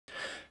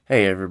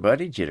Hey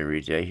everybody,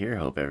 Jittery J here.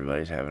 Hope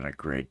everybody's having a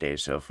great day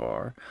so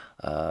far.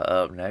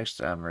 Up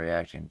next, I'm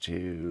reacting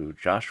to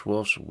Josh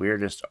Wolf's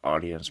weirdest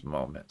audience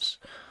moments.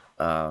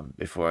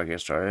 Before I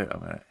get started, I'm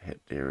gonna hit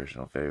the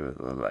original video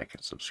with a like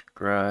and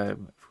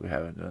subscribe if we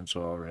haven't done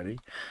so already,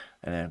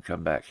 and then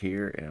come back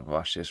here and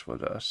watch this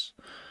with us.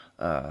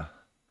 Uh,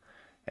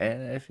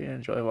 and if you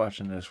enjoy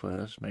watching this with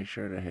us, make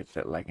sure to hit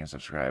that like and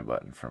subscribe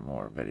button for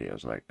more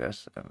videos like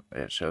this. And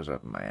it shows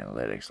up in my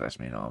analytics, lets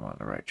me know I'm on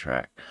the right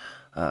track.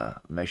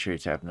 Make sure you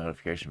tap the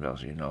notification bell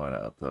so you know when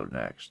I upload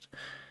next.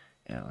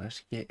 And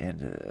let's get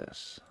into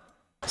this.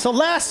 So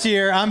last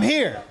year I'm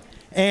here,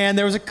 and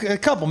there was a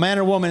couple, man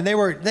and woman. They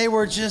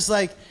were just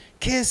like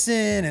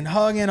kissing and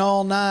hugging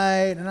all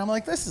night, and I'm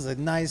like, this is a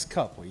nice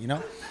couple, you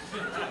know.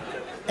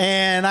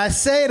 And I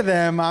say to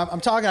them, I'm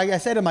talking. I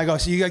say to them, I go,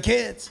 so you got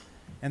kids?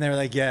 And they're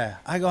like, yeah.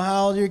 I go,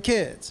 how old are your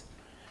kids?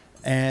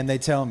 And they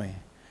tell me,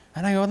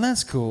 and I go,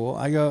 that's cool.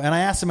 I go, and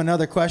I ask them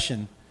another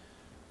question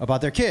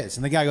about their kids,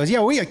 and the guy goes,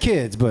 yeah, we got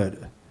kids, but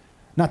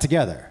not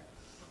together.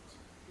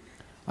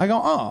 I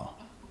go, oh.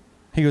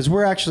 He goes,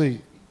 we're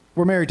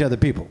married to other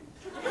people.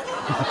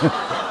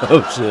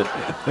 Oh shit.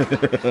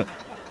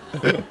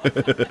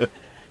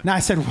 Now I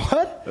said,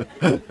 what?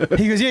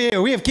 He goes, yeah,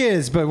 we have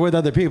kids, but with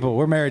other people.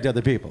 We're married to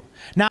other people.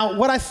 Now,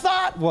 what I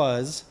thought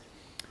was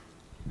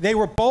they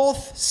were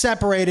both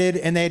separated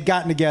and they had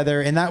gotten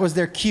together, and that was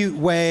their cute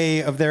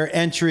way of their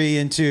entry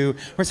into,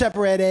 we're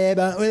separated,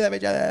 but we love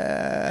each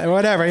other, or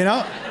whatever, you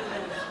know?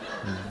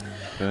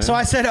 Okay. So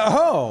I said,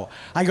 oh.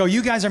 I go,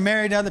 you guys are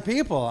married to other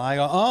people. I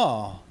go,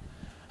 oh.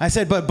 I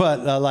said, but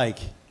like,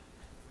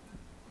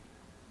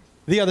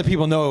 the other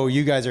people know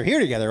you guys are here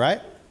together,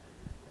 right?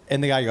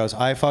 And the guy goes,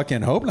 I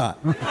fucking hope not.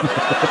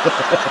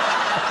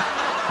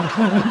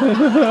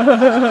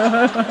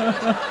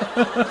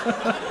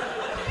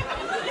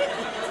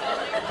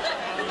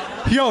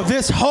 Yo,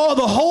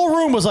 the whole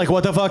room was like,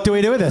 what the fuck do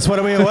we do with this? What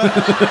do we, what?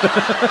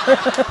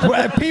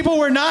 People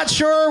were not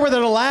sure whether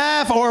to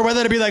laugh or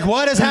whether to be like,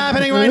 what is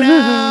happening right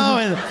now?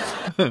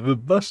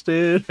 And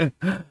busted.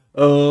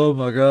 Oh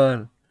my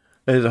god.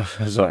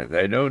 It's like,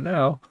 they know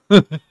now.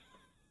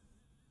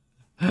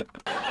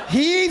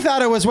 He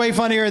thought it was way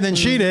funnier than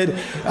she did.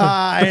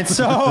 And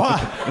so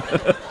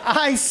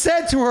I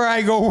said to her,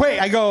 I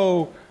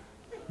go,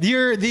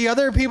 the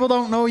other people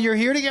don't know you're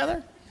here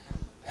together?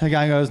 The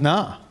guy goes,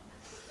 nah.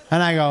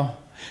 And I go,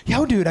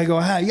 yo, dude, I go,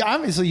 yeah,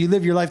 obviously you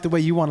live your life the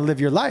way you want to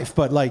live your life,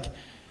 but like,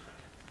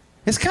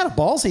 it's kind of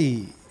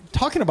ballsy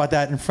talking about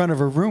that in front of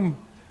a room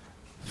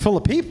full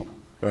of people.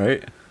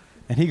 Right.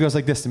 And he goes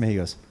like this to me.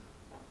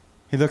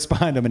 He looks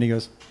behind him and he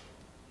goes,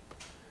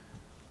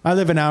 I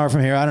live an hour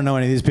from here. I don't know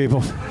any of these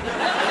people.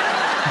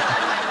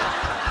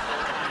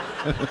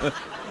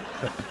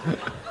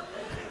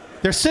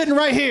 They're sitting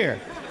right here.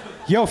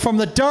 Yo, from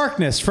the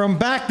darkness, from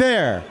back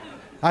there,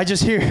 I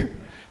just hear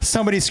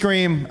somebody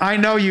scream, I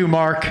know you,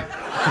 Mark.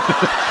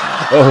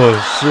 Oh,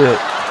 shit.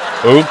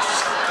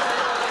 Oops.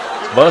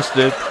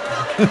 Busted.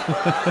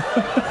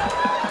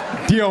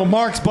 Yo,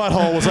 Mark's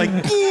butthole was like,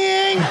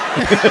 Ging!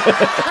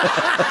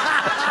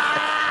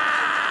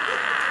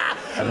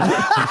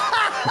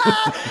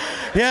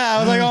 Yeah, I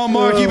was like, oh,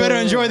 Mark, you better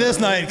enjoy this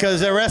night because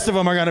the rest of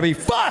them are going to be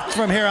fucked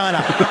from here on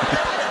out.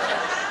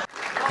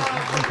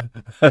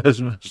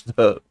 That's messed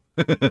up.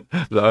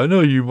 I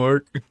know you,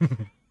 Mark.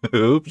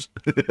 Oops.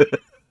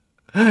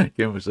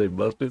 Can we say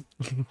busted?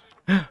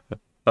 I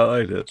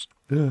like this.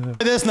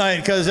 This night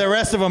because the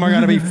rest of them are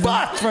going to be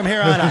fucked from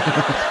here on out.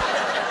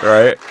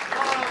 Right.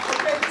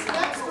 Okay, this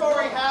next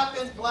story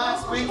happened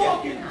last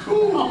weekend.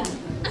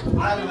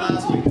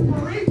 Last week.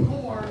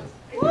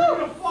 You're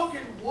gonna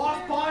fucking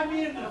walk by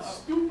me in a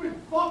stupid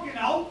fucking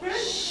outfit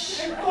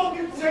and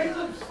fucking say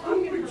some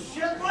stupid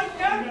shit like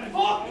that?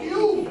 Fuck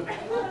you!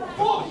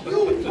 Fuck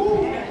you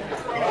too!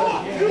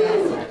 Fuck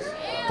you!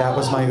 That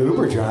was my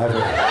Uber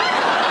driver.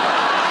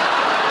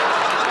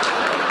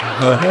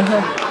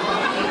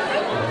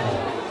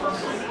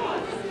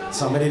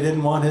 Somebody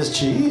didn't want his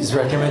cheese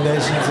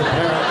recommendations,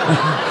 apparently.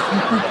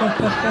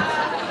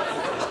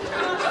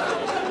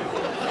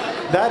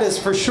 That is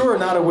for sure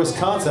not a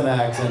Wisconsin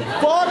accent.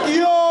 Fuck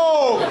you!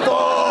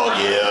 Fuck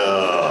you!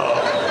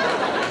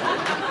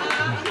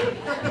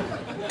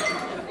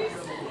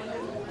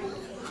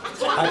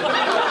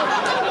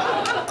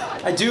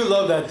 I do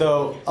love that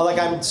though. Like,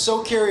 I'm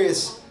so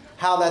curious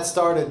how that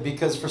started,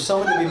 because for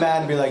someone to be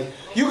mad and be like,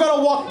 you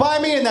gotta walk by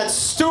me in that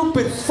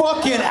stupid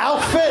fucking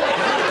outfit?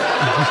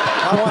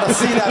 I want to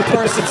see that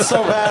person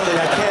so badly,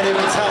 I can't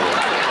even tell you.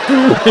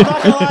 I'm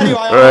not gonna lie to you,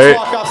 I always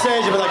walk off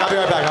stage and be like, I'll be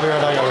right back, I'll be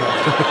right back, I'll be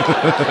right back.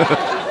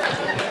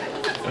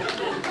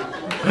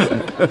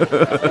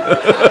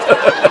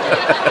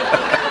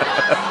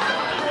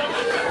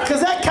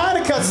 Because that kind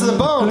of cuts to the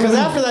bone, because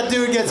after that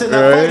dude gets in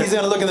that fight, he's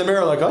gonna look in the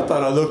mirror like, I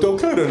thought I looked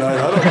okay tonight,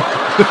 I don't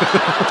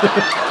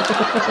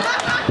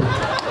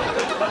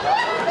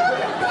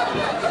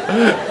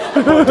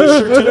bought this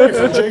shirt today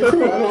from J.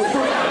 Crew.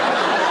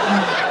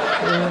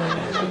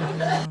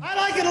 I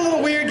like it a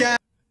little weird, guy.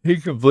 He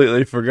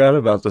completely forgot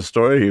about the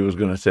story he was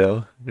going to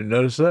tell. You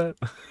notice that?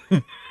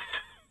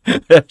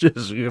 That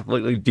just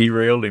completely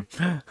derailed him.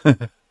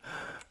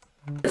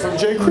 From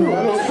J. Crew.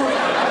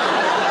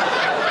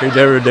 He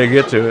never did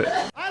get to it.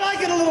 I like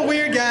it a little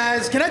weird,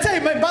 guys. Can I tell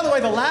you, by the way,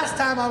 the last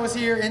time I was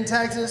here in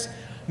Texas,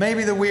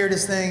 maybe the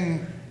weirdest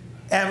thing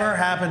ever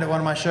happened at one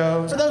of my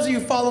shows. For those of you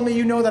who follow me,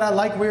 you know that I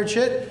like weird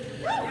shit.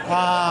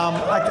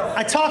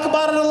 I talk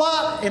about it a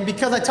lot, and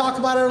because I talk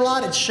about it a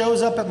lot, it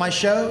shows up at my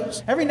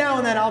shows. Every now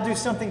and then, I'll do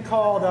something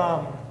called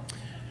a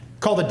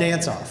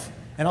dance-off.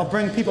 And I'll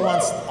bring people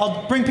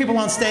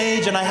on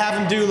stage, and I have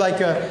them do like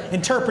a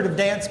interpretive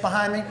dance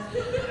behind me,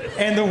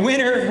 and the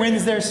winner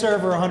wins their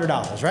server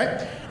 $100,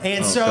 right?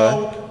 And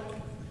so,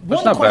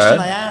 one question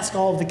I ask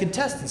all of the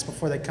contestants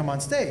before they come on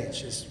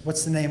stage is,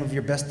 "What's the name of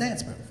your best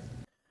dance move?"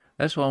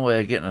 That's one way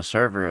of getting a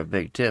server a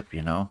big tip,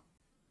 you know.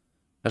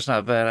 That's not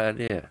a bad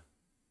idea.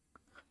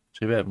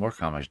 Too bad more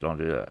comics don't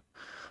do that.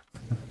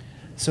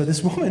 So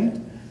this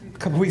woman, a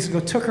couple weeks ago,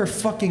 took her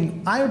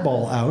fucking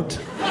eyeball out.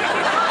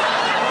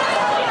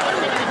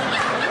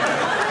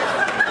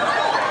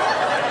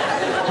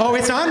 Oh,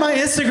 it's on my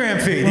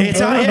Instagram feed.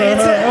 Yo,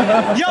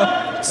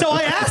 so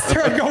I asked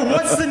her, I go,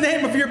 "What's the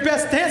name of your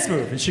best dance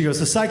move?" And she goes,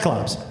 "The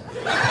Cyclops."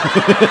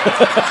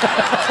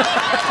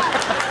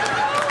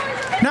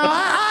 Now,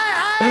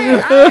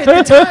 I at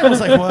the time was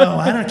like, "Whoa,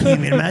 can't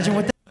even imagine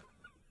what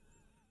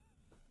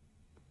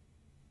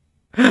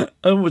that."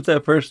 I'm with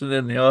that person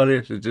in the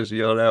audience that just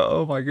yelled out,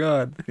 "Oh my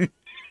God."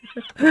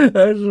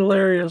 That's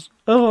hilarious.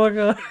 Oh my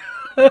God.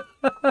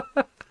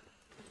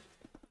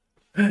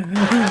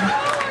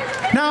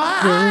 Now,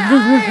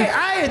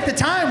 I at the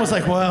time was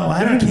like, "Whoa,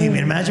 can't even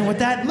imagine what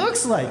that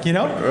looks like," you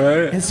know?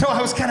 Right. And so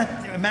I was kind of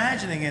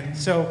imagining it.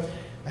 So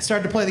I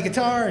started to play the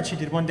guitar, and she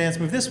did one dance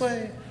move this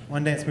way,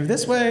 one dance move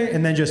this way,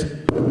 and then just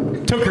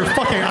took her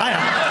fucking eye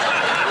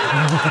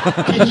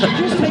out. Did you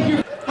just take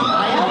your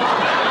eye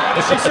out?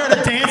 And she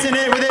started dancing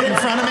with it in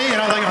front of me,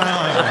 and I was like, "Oh, no,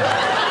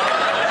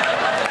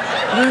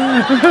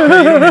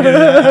 you don't need to do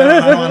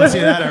that. I don't want to see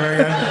that ever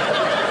again."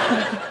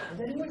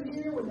 Was anyone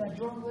here when that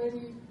drunk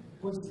lady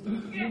was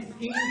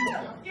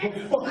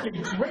eating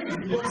fucking crazy?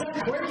 Was that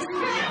crazy?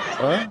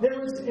 What? There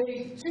was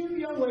two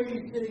young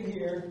ladies sitting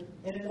here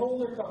and an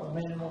older couple,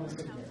 man and woman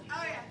sitting here.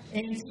 Oh, yeah.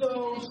 And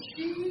so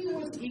she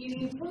was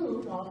eating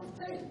food off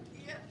the table.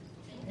 Yeah.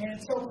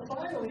 And so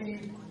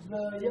finally,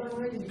 the young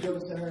lady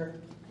goes to her,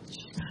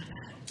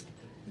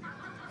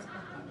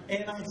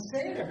 and I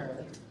say to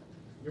her,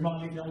 "Your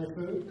mom eating all your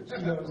food?"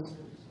 She goes,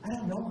 "I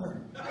don't know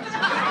her."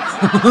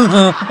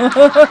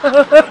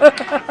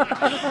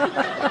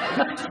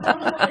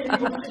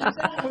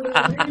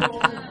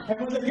 And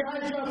when the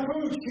guys got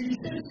food, she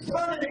just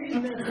started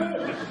eating their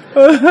food.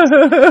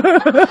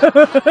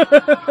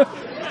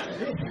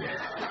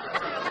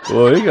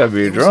 Well, you gotta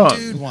be drunk. There was a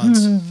dude once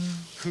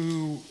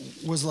who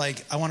was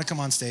like, "I want to come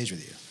on stage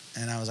with you,"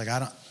 and I was like, "I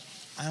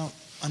don't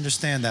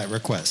understand that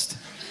request."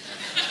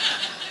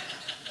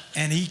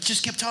 And he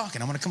just kept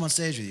talking. "I want to come on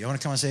stage with you. I want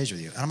to come on stage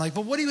with you." And I'm like,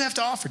 "But what do you have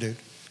to offer, dude?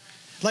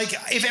 Like,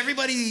 if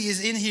everybody is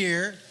in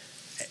here,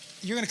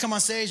 you're going to come on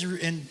stage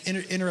and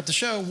interrupt the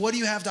show. What do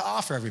you have to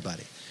offer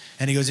everybody?"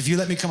 And he goes, "If you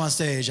let me come on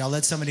stage, I'll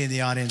let somebody in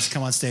the audience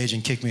come on stage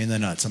and kick me in the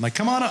nuts." I'm like,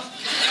 "Come on up."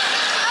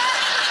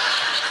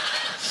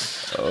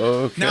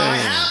 Okay.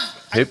 Now,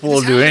 People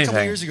will do anything. A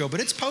couple years ago, but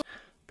it's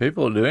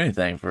People will do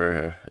anything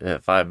for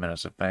 5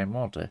 minutes of fame,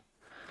 won't they?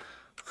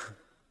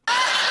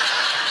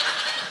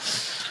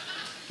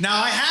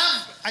 Now,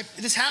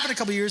 this happened a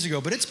couple years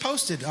ago, but it's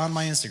posted on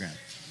my Instagram.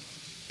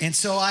 And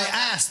so I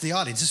asked the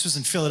audience, this was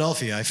in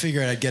Philadelphia, I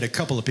figured I'd get a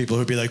couple of people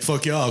who'd be like,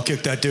 "Fuck yeah, I'll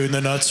kick that dude in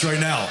the nuts right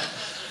now."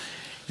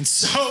 And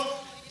so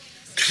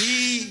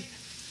he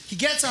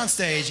gets on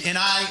stage, and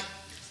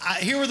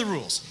here were the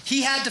rules.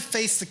 He had to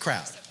face the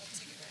crowd,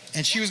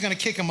 and she was gonna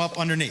kick him up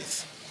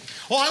underneath.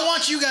 Well, I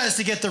want you guys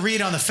to get the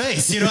read on the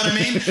face, you know what I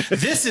mean?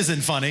 This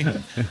isn't funny,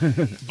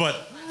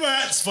 but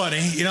that's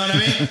funny, you know what I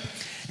mean?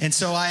 And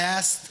so I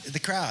asked the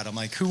crowd, I'm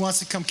like, "Who wants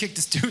to come kick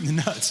this dude in the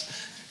nuts?"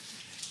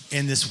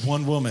 And this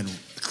one woman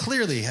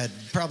clearly had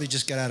probably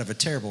just got out of a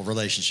terrible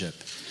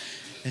relationship.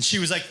 And she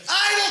was like,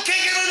 "I will kick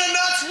him in the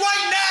nuts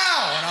right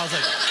now!" And I was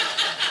like,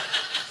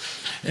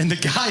 and the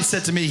guy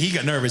said to me, he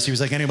got nervous. He was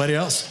like, "Anybody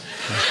else?"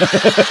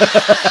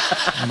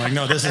 I'm like,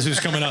 "No, this is who's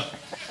coming up."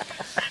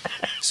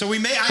 So I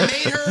made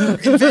her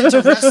invent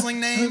a wrestling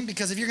name,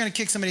 because if you're going to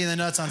kick somebody in the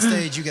nuts on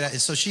stage, you get.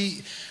 So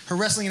her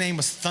wrestling name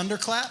was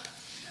Thunderclap.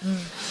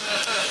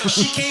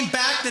 She came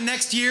back the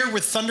next year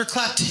with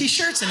Thunderclap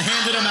t-shirts and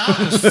handed them out.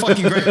 It was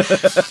fucking great.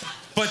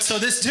 But so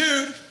this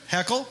dude,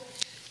 Heckle,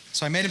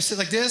 so I made him sit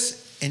like this,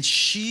 and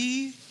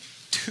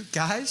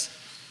guys,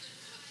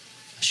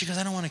 she goes,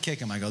 "I don't want to kick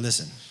him." I go,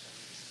 "Listen,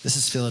 this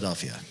is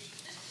Philadelphia.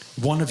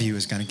 One of you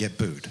is going to get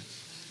booed.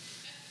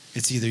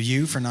 It's either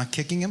you for not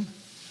kicking him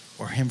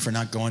or him for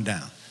not going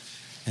down."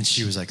 And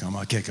she was like, "I'm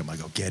going to kick him." I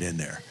go, "Get in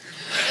there."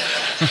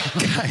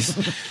 Guys,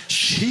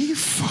 she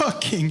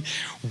fucking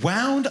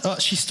wound up.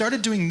 She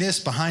started doing this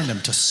behind him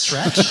to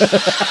stretch.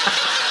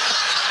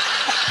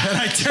 And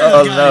I turned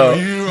to the guy, no.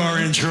 "You are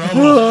in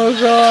trouble." Oh,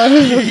 God.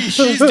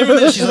 She's doing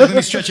this. She's like, "Let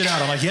me stretch it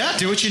out." I'm like, "Yeah,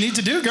 do what you need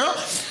to do, girl."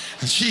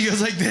 And she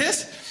goes like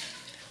this.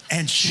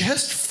 and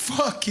just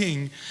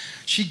fucking,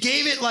 she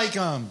gave it like,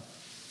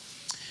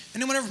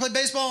 anyone ever played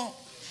baseball?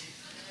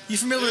 You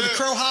familiar with the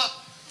crow hop?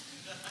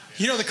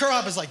 You know, the crow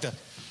hop is like to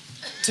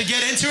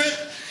get into it.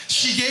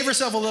 She gave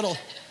herself a little,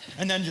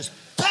 and then just,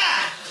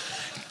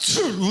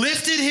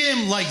 lifted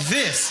him like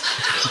this,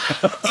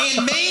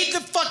 and made the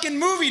fucking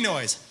movie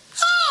noise.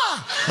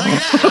 Like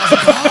that. I was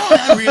like, oh,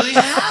 that really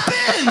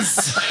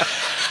happens.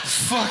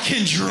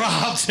 Fucking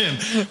dropped him.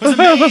 It was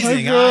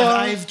amazing.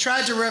 I've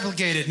tried to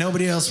replicate it.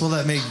 Nobody else will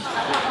let me.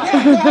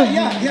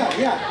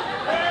 Yeah.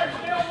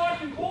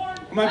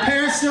 My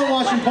parents still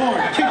watching porn.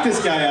 Kick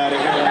this guy out of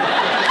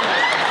here.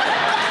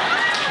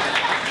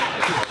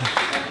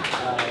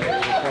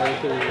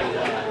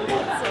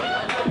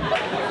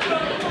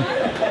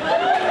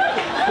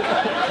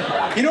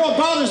 You know what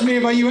bothers me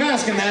about you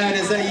asking that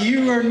is that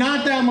you are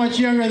not that much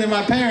younger than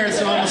my parents,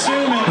 so I'm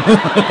assuming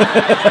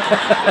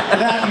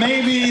that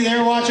maybe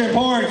they're watching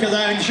porn, because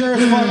I'm sure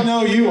as fuck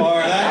know you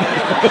are.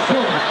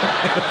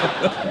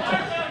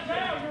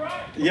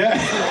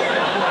 Yeah.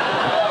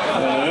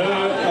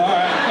 All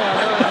right.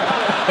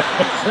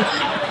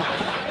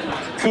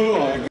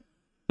 Cool.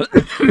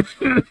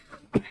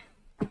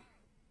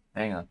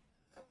 Hang on.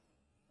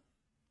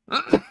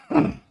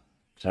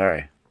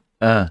 Sorry.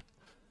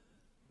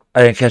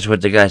 I didn't catch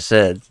what the guy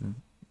said.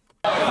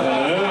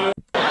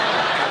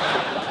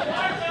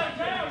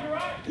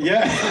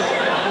 Yeah.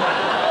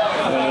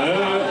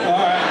 All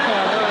right.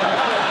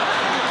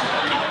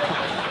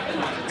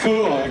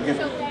 Cool.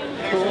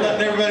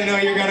 Letting everybody know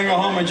you're gonna go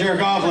home and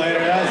jerk off later.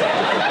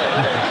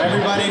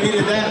 Everybody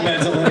needed that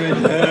mental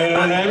image.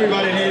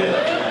 Everybody needed.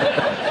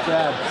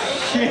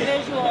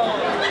 Shit.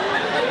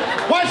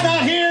 Wife's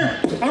not here.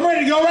 I'm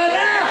ready to go right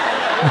now.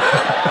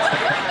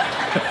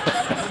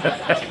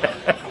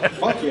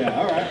 Fuck yeah,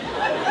 all right.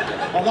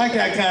 I like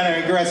that kind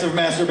of aggressive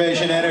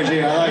masturbation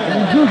energy. I like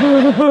that. A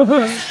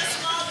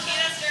small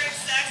penis during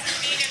sex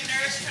and being a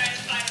nurse trying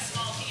to find a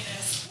small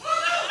penis.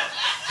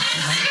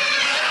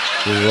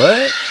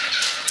 What?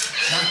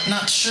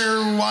 Not sure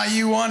why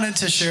you wanted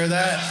to share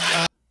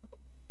that.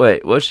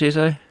 Wait, what'd she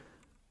say?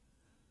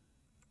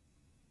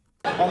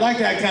 I like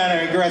that kind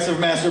of aggressive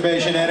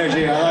masturbation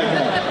energy. I like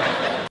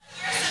that. A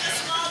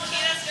small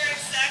penis during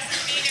sex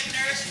and being a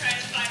nurse trying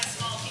to find a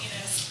small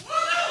penis.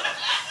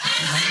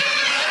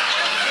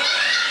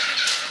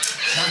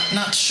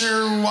 Not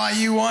sure why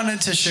you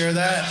wanted to share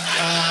that.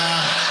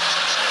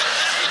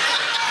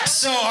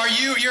 So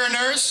you're a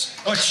nurse?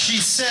 What she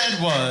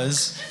said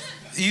was,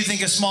 you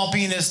think a small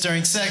penis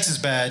during sex is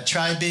bad,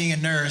 try being a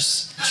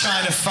nurse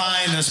trying to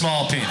find a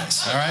small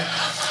penis, all right?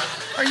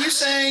 Are you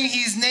saying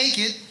he's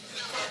naked?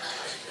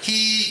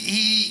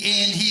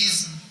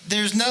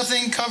 There's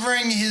nothing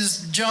covering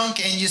his junk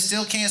and you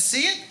still can't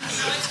see it? No,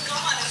 it's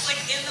gone. It's like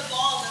in the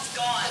balls. It's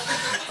gone.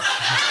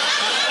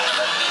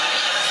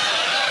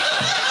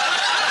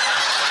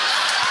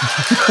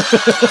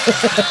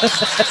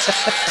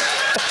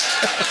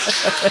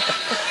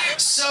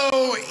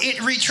 So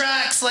it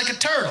retracts like a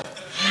turtle.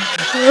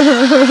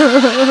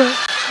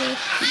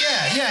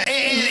 Yeah.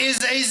 And is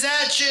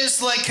that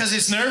just like because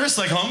it's nervous,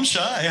 like I'm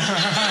shy,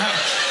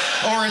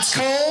 or it's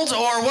cold,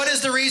 or what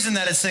is the reason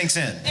that it sinks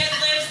in? It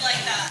lives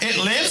like that. It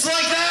lives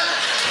like that?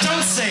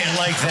 Don't say it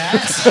like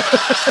that.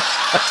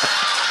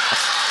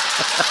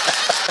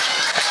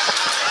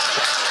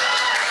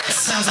 It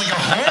sounds like a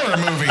horror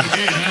movie.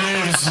 It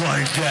lives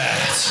like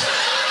that.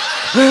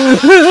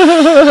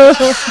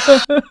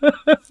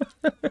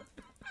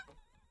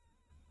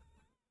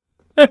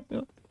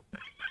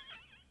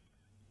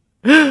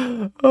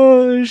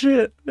 Oh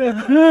shit. Movie.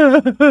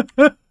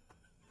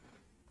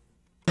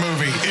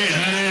 It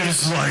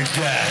lives like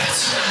that.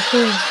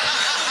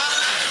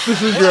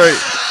 This is great.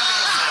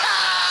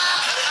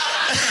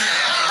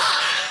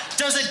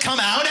 Does it come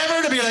out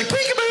ever to be like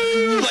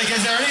peekaboo? Like,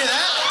 is there any of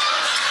that?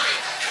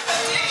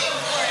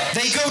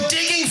 They go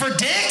digging for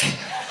dick?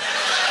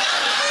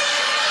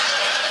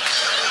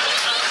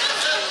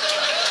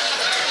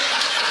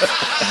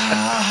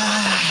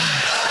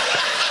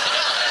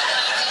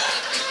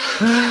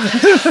 And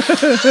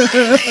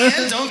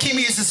don't keep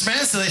me in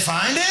suspense. Do they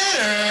find it,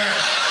 or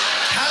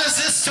how does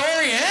this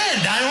story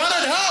end? I want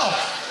to know.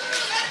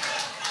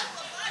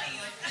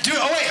 Dude,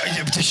 oh wait,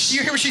 did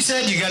you hear what she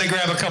said? You got to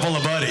grab a couple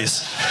of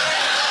buddies.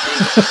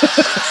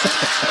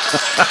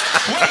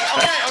 Wait,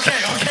 okay,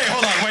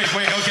 hold on. Wait,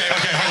 okay,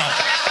 hold on.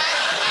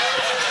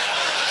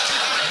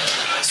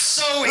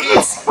 So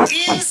it's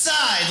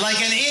inside,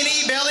 like an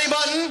innie belly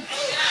button.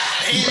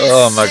 And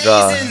Oh my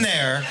God. in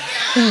there.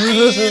 And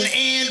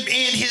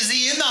is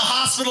he in the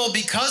hospital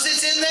because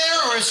it's in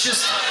there, or it's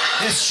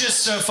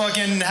just a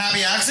fucking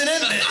happy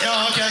accident?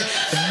 Oh, okay.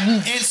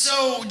 And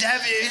so,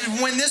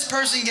 when this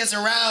person gets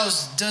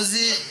aroused, does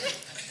it?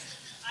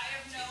 I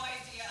have no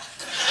idea.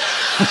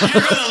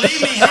 You're gonna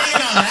leave me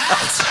hanging on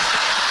that?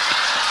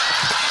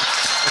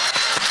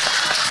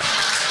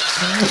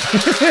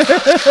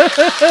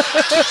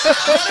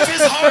 What if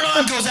his hard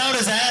on goes out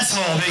his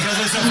asshole because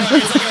it's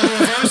like a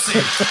reversing,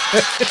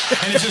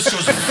 and it just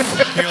goes.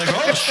 You're like,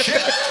 oh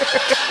shit.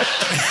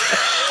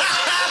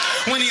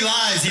 When he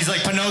lies, is he's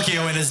like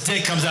Pinocchio and his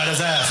dick comes out his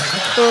ass.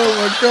 Like, Oh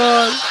my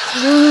god.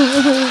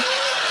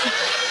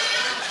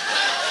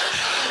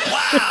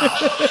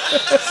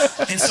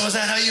 wow. And so is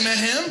that how you met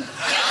him?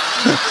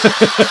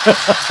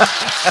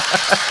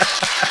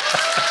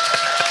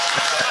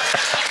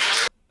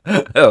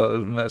 That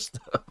was messed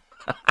up.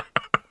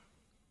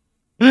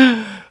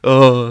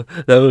 Oh,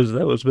 that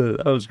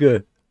was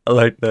good. I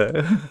like that.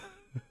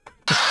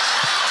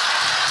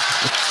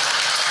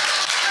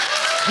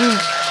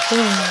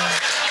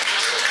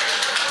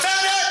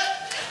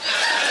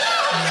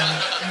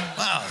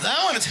 Wow,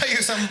 I want to tell you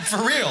something for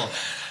real.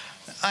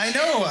 I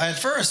know at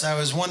first I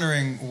was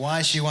wondering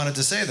why she wanted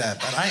to say that,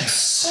 but I am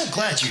so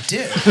glad you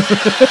did.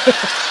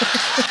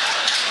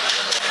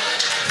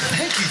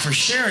 Thank you for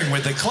sharing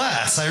with the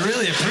class. I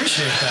really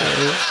appreciate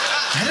that.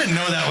 I didn't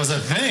know that was a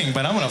thing,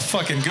 but I'm gonna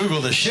fucking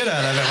Google the shit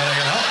out of it when I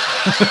get home.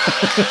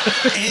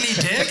 Any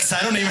dicks?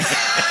 I don't even.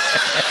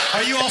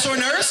 Are you also a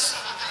nurse?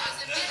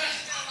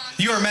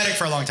 You were a medic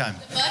for a long time.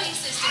 The buddy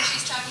system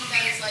she's talking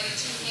about is like a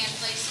two-hand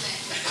placement.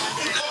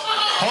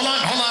 Hold on.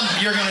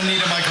 You're gonna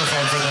need a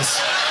microphone for this.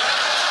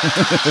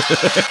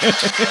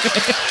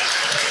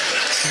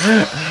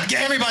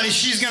 Everybody,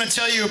 she's gonna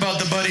tell you about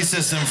the buddy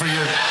system for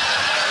your.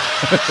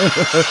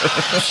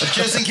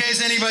 Just in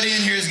case anybody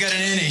in here has got an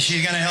innie,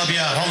 she's gonna help you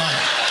out. Hold on.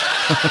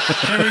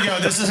 Here we go.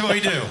 This is what we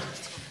do.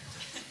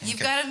 You've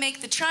got to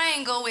make the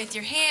triangle with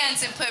your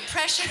hands and put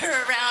pressure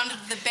around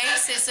the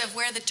basis of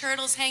where the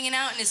turtle's hanging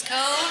out in his cove.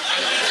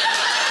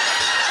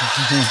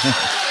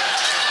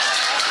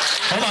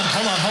 Hold on.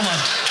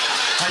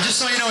 Just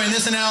so you know, in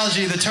this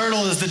analogy, the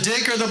turtle is the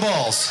dick or the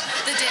balls?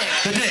 The dick.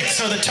 The dick.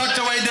 So the tucked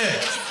away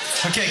dick.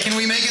 Okay, can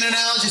we make an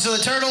analogy? So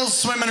the turtle's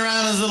swimming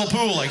around in his little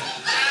pool, like.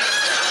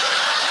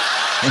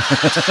 And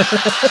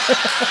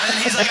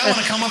he's like, I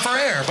want to come up for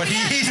air, but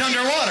he's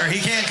underwater.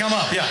 He can't come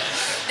up. Yeah.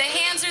 The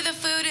hands are the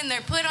food, and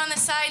they're put on the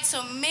side,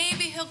 so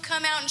maybe he'll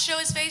come out and show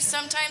his face.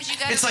 Sometimes you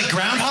gotta. It's like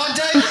Groundhog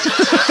Day?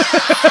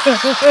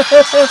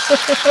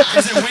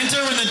 Is it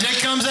winter when the dick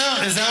comes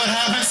out? Is that what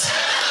happens?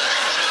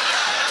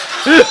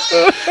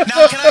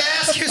 Now, can I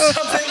ask you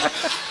something?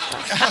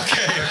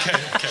 Okay.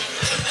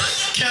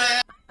 Can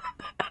I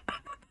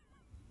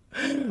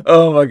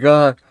Oh my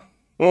god.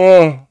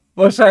 Oh,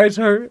 my sides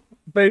hurt.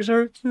 Face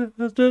hurts.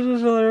 This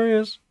is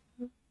hilarious.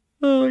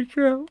 Holy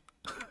crap.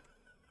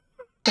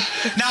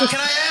 Now, can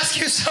I ask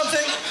you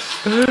something?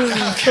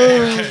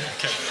 Okay.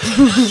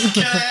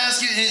 Can I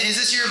ask you, is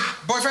this your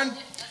boyfriend?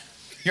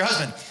 Your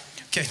husband?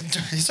 Okay,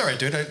 he's all right,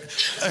 dude. And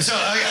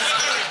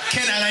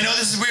I know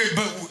this is weird,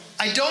 but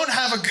I don't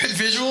have a good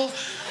visual.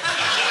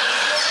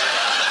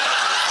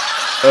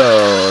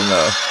 Oh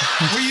no.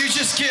 Will you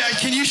just,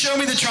 can you show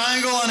me the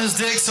triangle on his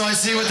dick so I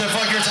see what the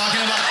fuck you're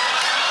talking about?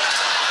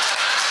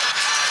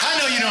 I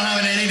know you don't have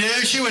an any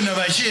dude. She wouldn't know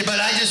about shit, but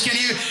can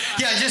you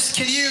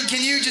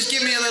just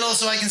give me a little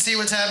so I can see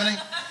what's happening?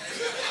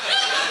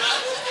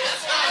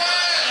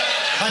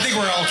 I think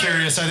we're all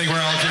curious. You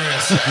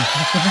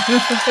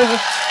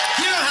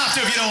don't have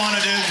to if you don't want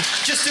to, dude.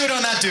 Just do it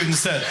on that dude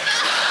instead.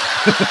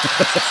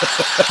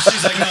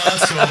 She's like, no,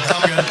 that's cool.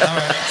 I'm good. All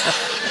right.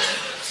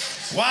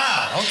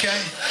 Wow, okay.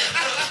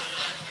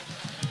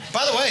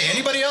 By the way,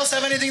 anybody else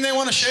have anything they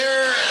want to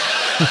share?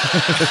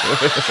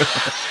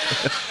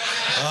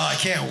 Oh, I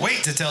can't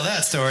wait to tell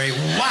that story.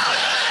 Wow.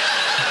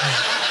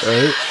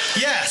 Right?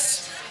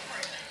 Yes.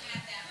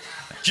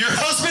 Your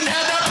husband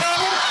had that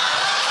problem?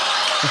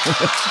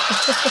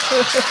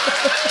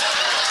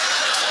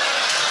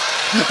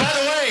 By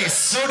the way,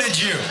 so did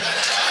you.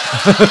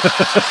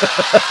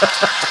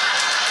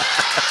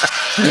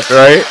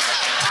 Right?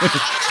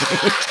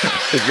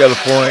 He's got a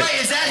point. Wait,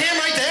 is that him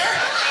right there?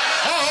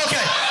 Oh,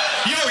 okay.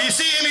 Yo, you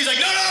see him? He's like,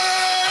 no.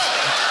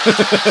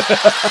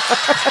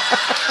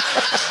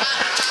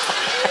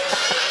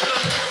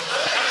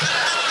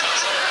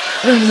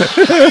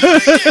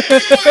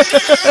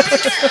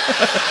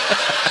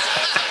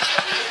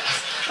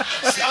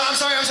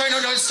 I'm sorry.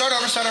 No, start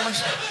over.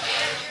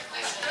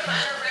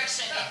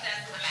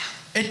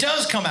 It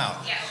does come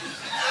out. Yeah.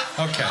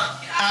 Okay.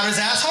 Out his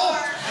asshole?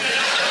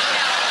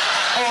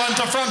 Oh, on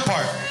the front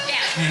part. Yeah.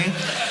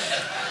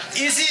 Mm-hmm.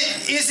 Is it?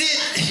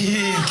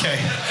 Okay.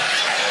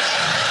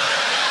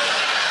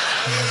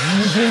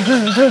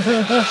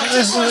 I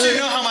just want you to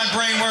know how my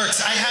brain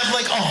works. I have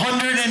like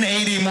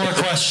 180 more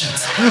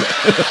questions. And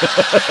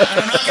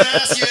I'm not going to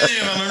ask you any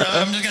of them.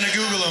 I'm just going to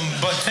Google them.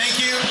 But thank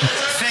you,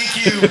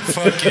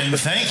 fucking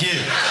thank you.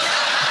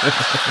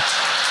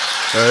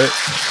 All right.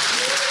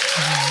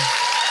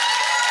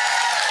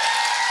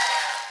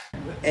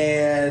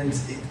 And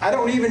I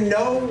don't even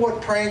know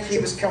what prank he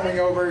was coming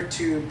over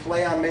to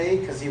play on me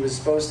because he was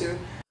supposed to.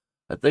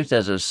 I think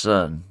that's his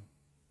son,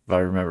 if I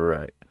remember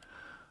right.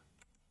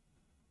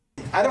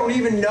 I don't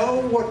even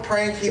know what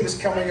prank he was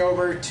coming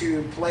over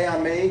to play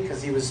on me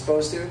because he was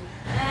supposed to. What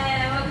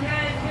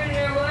kind of food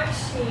you're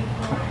watching?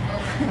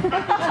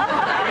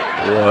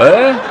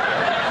 What?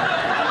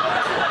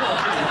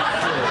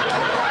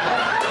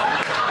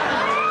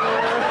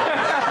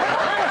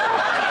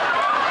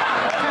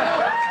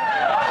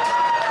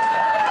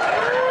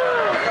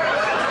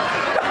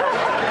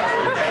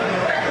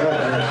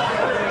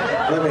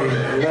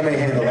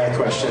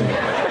 question.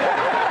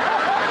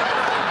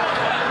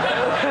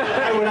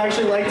 I would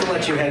actually like to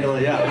let you handle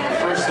it, yeah.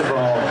 First of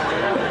all,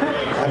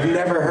 I've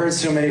never heard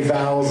so many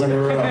vowels in a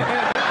row.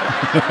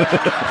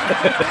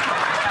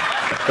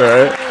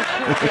 Alright.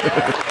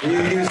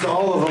 You used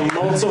all of them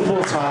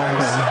multiple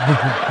times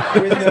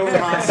with no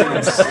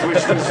consonants,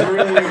 which was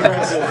really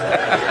impressive.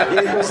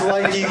 It was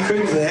like you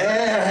couldn't.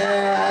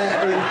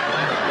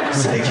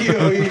 It's like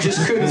you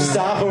just couldn't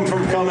stop them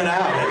from coming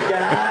out.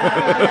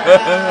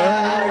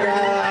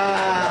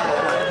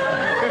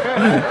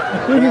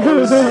 It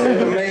was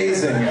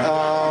amazing.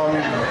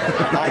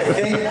 I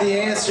think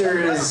the answer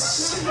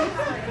is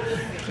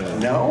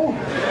no.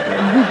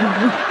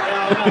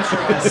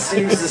 That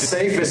seems the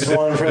safest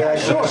one for that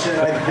question,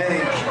 I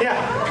think.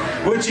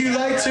 Yeah. Would you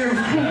like to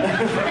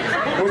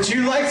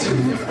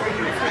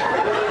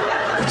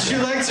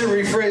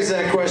rephrase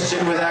that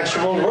question with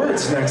actual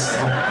words next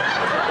time?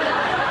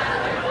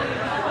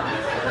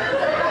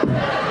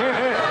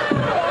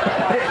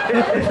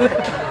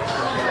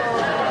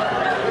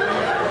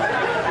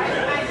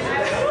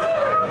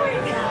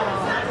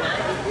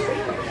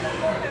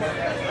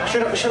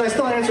 Should I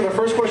still answer the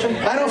first question?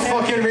 I don't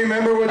fucking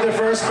remember what the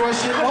first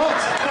question was.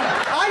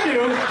 I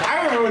do.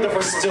 I remember what the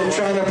first. Still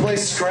trying to play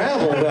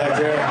Scrabble back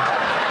there.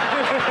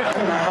 I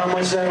don't know how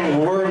much that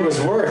word was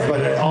worth,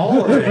 but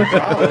all of it,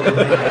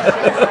 probably.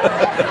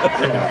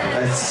 Yeah,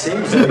 it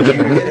seems like you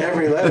get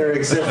every letter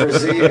except for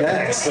Z and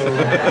X, so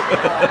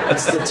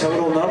what's the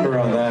total number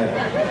on that?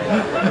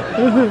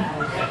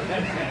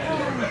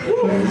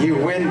 You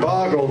win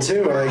Boggle,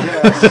 too, I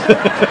guess.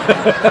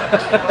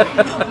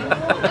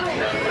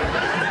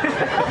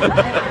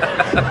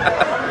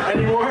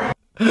 Any more?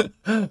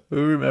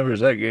 Who remembers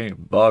that game?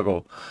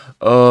 Boggle.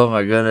 Oh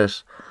my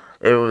goodness.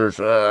 It was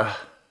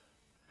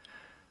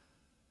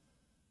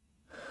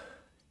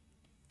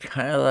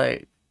kind of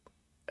like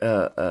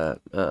a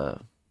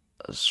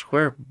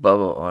square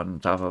bubble on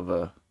top of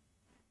a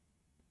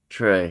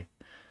tray.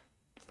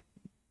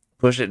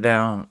 Push it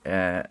down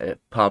and it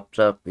popped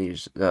up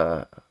these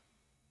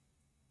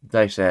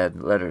dice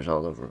had letters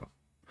all over them.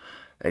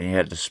 And you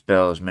had to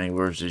spell as many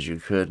words as you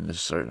could in a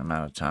certain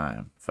amount of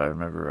time, if I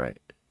remember right.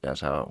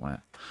 That's how it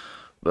went.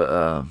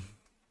 But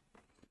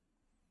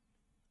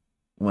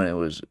when it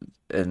was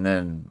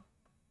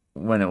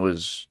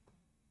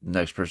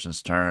next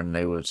person's turn,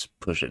 they would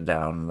push it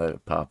down and let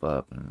it pop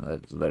up and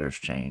let the letters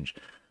change.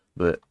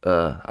 But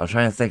I'm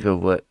trying to think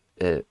of what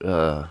it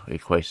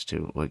equates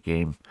to, what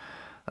game.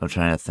 I'm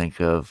trying to think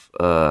of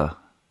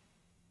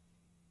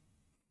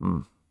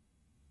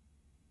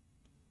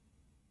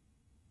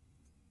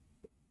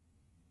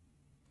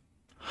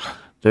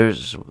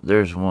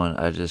There's one,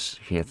 I just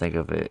can't think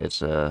of it.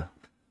 It's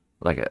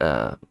like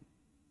a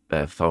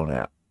phone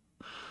app,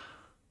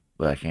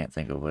 but I can't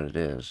think of what it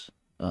is.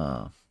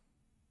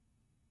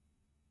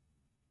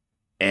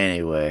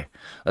 Anyway,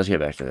 let's get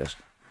back to this.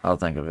 I'll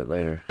think of it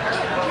later.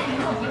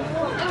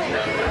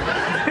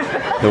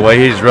 The way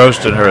he's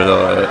roasting her,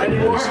 though.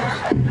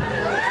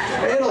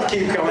 It'll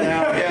keep coming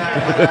out.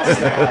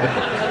 Yeah.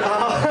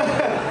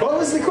 What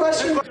was the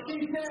question?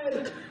 He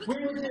said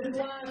we were just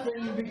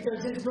laughing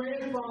because his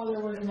grandfather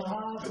was in the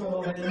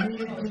hospital and he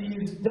needed to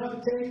use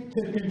duct tape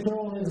to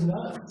control his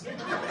nuts.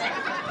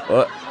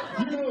 What?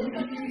 You know,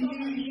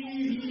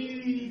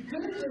 he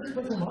could have just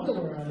put some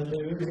underwear on the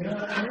dude, you know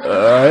what I mean?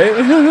 Alright.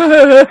 He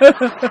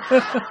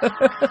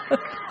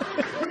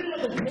didn't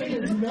have to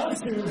tape his nuts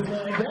to his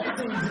leg. That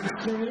seems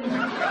extreme.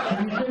 And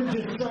he could have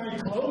just tried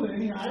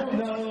clothing. I don't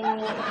know.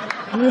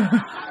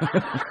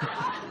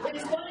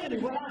 Explain to me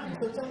what happened.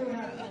 So tell me what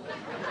happened.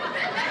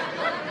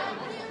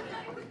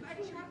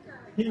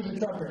 He was a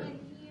trucker.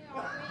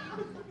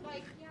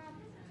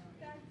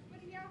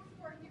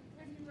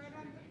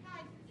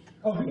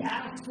 Oh, he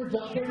asked for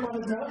duct tape on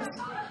his nuts?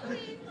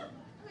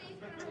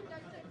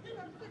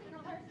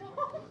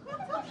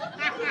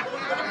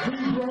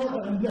 He wrote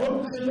a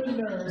note to the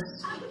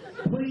nurse.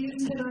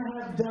 Please, can I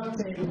have duct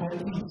tape? I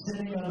keep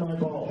sitting on my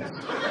balls.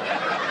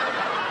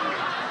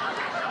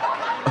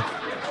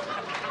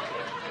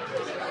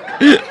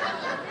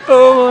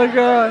 Oh my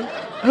god.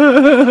 You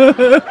know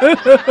what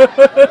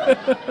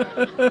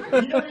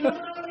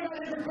I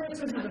got for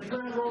Christmas is a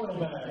Crown Royal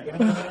bag.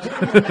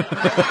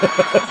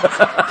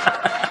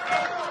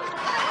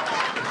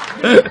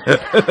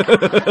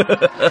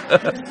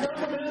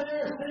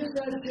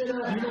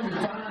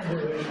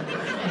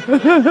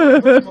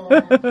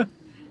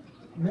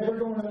 Never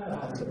going to that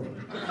hospital.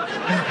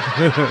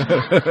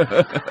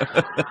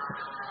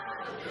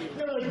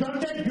 They're like, duct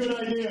tape, good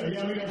idea.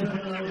 Yeah, we got to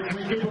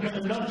we keep them in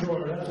the nut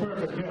drawer. That's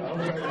perfect. Yeah,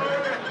 okay.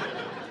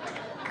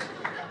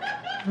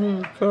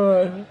 Oh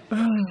god.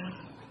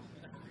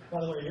 By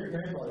the way, your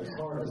grandfather's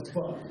hard as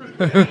fuck.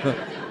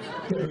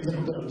 Give me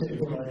some duct tape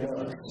for my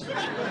nuts.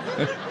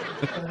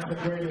 That's the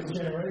greatest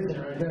generation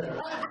right there.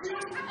 I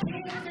just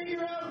can't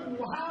figure out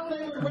how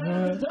they would wrap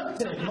the duct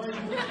tape. Like,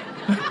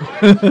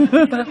 do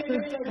you think they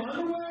made like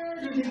underwear?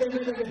 Do you think they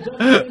made like a duct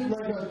tape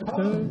like a cup?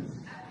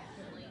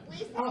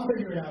 I'll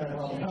figure it out at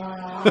home.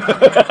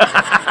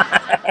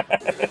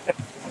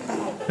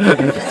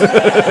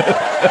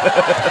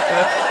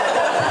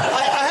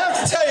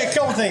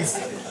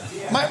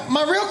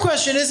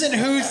 isn't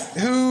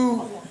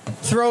who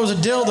throws a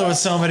dildo at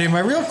somebody. My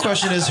real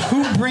question is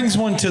who brings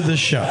one to the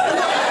show? All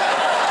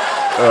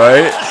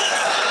right.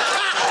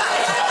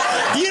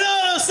 You know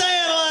what I'm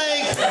saying?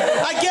 Like,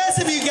 I guess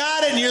if you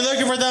got it and you're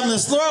looking for them to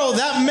throw,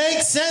 that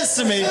makes sense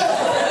to me.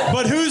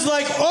 But who's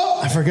like,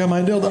 oh, I forgot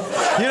my dildo.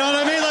 You know what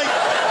I mean? Like.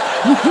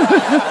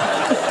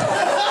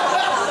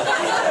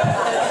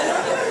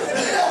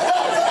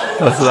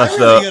 That's I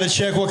really gotta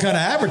check what kind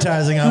of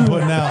advertising I'm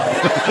putting out.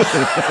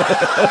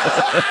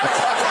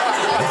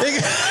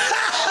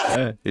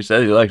 He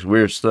said he likes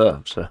weird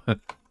stuff, so.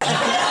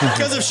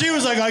 Because if she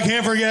was like, I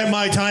can't forget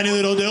my tiny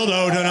little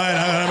dildo tonight,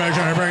 I gotta make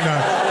sure I bring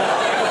that.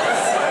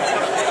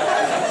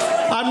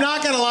 I'm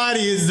not gonna lie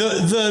to you,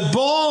 the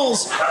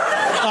balls.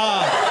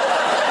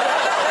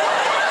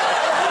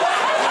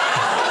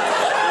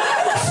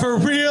 For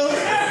real,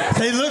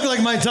 they look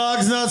like my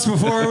dog's nuts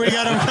before we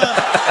got them cut.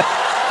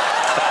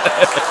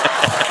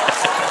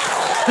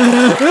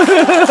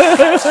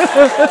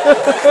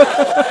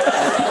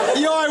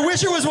 Yo, I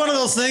wish it was one of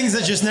those things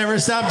that just never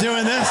stopped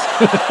doing this.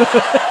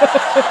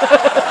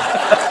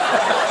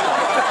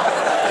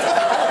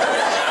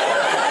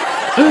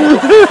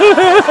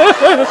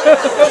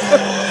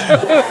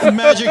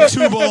 Magic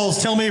 2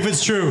 balls, tell me if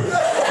it's true.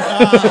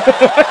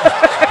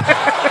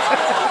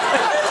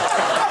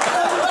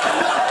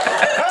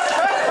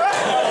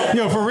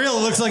 Yo, for real,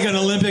 it looks like an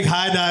Olympic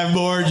high dive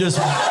board, just...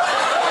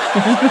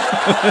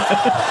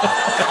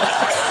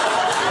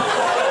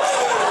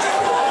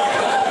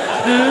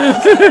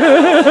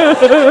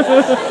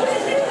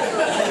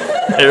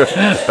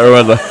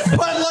 Everyone's like,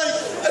 But like,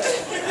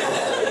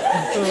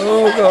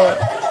 oh god.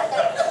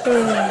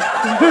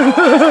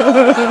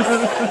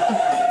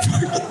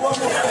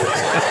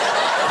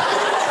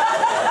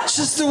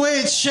 just the way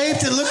it's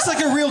shaped, it looks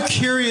like a real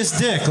curious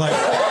dick. Like,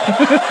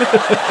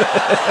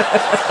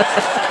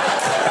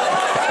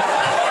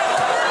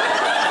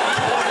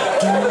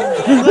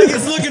 like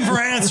it's looking for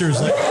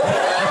answers. Like,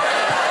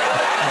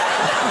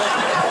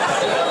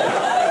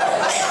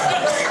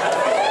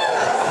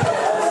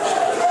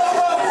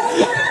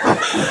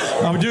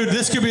 oh, dude,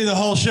 this could be the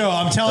whole show.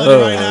 I'm telling you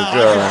right now,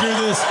 God. I could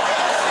do this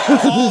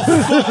all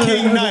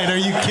fucking night. Are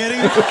you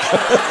kidding?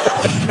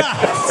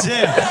 God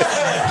damn.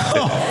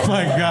 Oh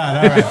my God.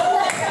 All right.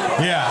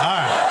 Yeah, all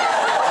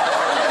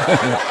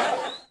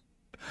right.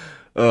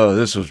 Oh,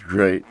 this was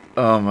great.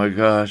 Oh my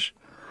gosh.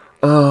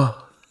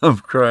 Oh, I'm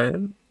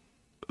crying.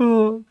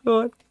 Oh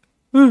god.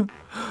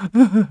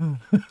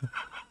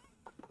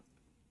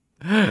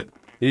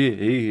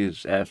 He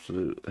is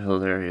absolutely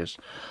hilarious.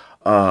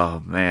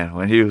 Oh man,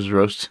 when he was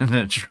roasting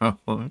that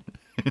drone.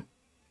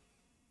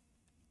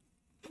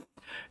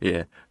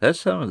 Yeah,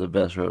 that's some of the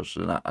best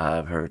roasting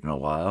I've heard in a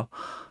while.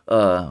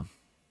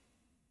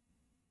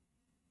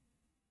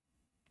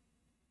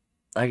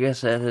 I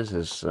guess that is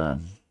his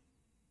son.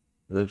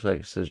 It looks like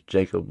it says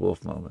Jacob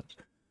Wolf moments.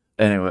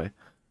 Anyway,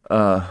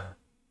 yeah,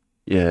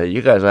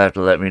 you guys will have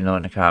to let me know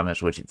in the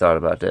comments what you thought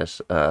about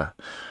this.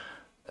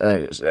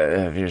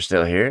 If you're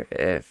still here,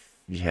 if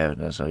you haven't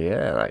done so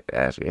yet, I'd like to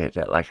ask you to hit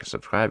that like and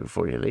subscribe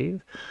before you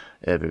leave.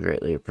 It'd be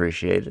greatly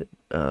appreciated.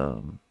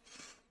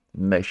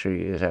 Make sure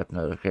you guys have the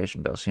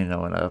notification bell so you know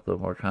when I upload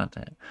more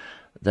content.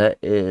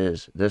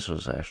 This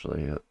was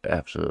actually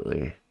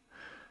absolutely,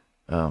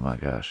 oh my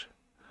gosh.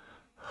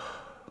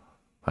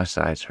 My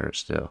sides hurt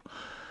still.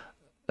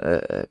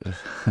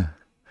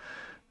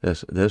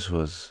 This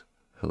was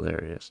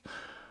hilarious.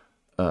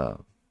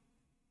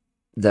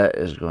 That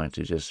is going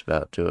to just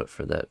about do it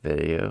for that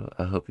video.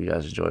 I hope you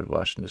guys enjoyed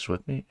watching this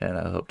with me, and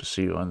I hope to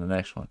see you on the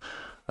next one.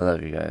 I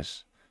love you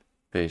guys.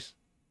 Peace.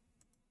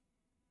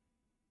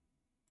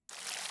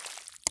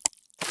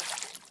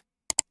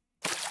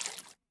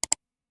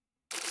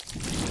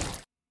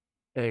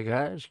 Hey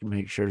guys,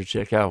 make sure to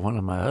check out one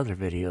of my other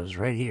videos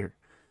right here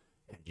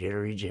at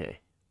Jerry J.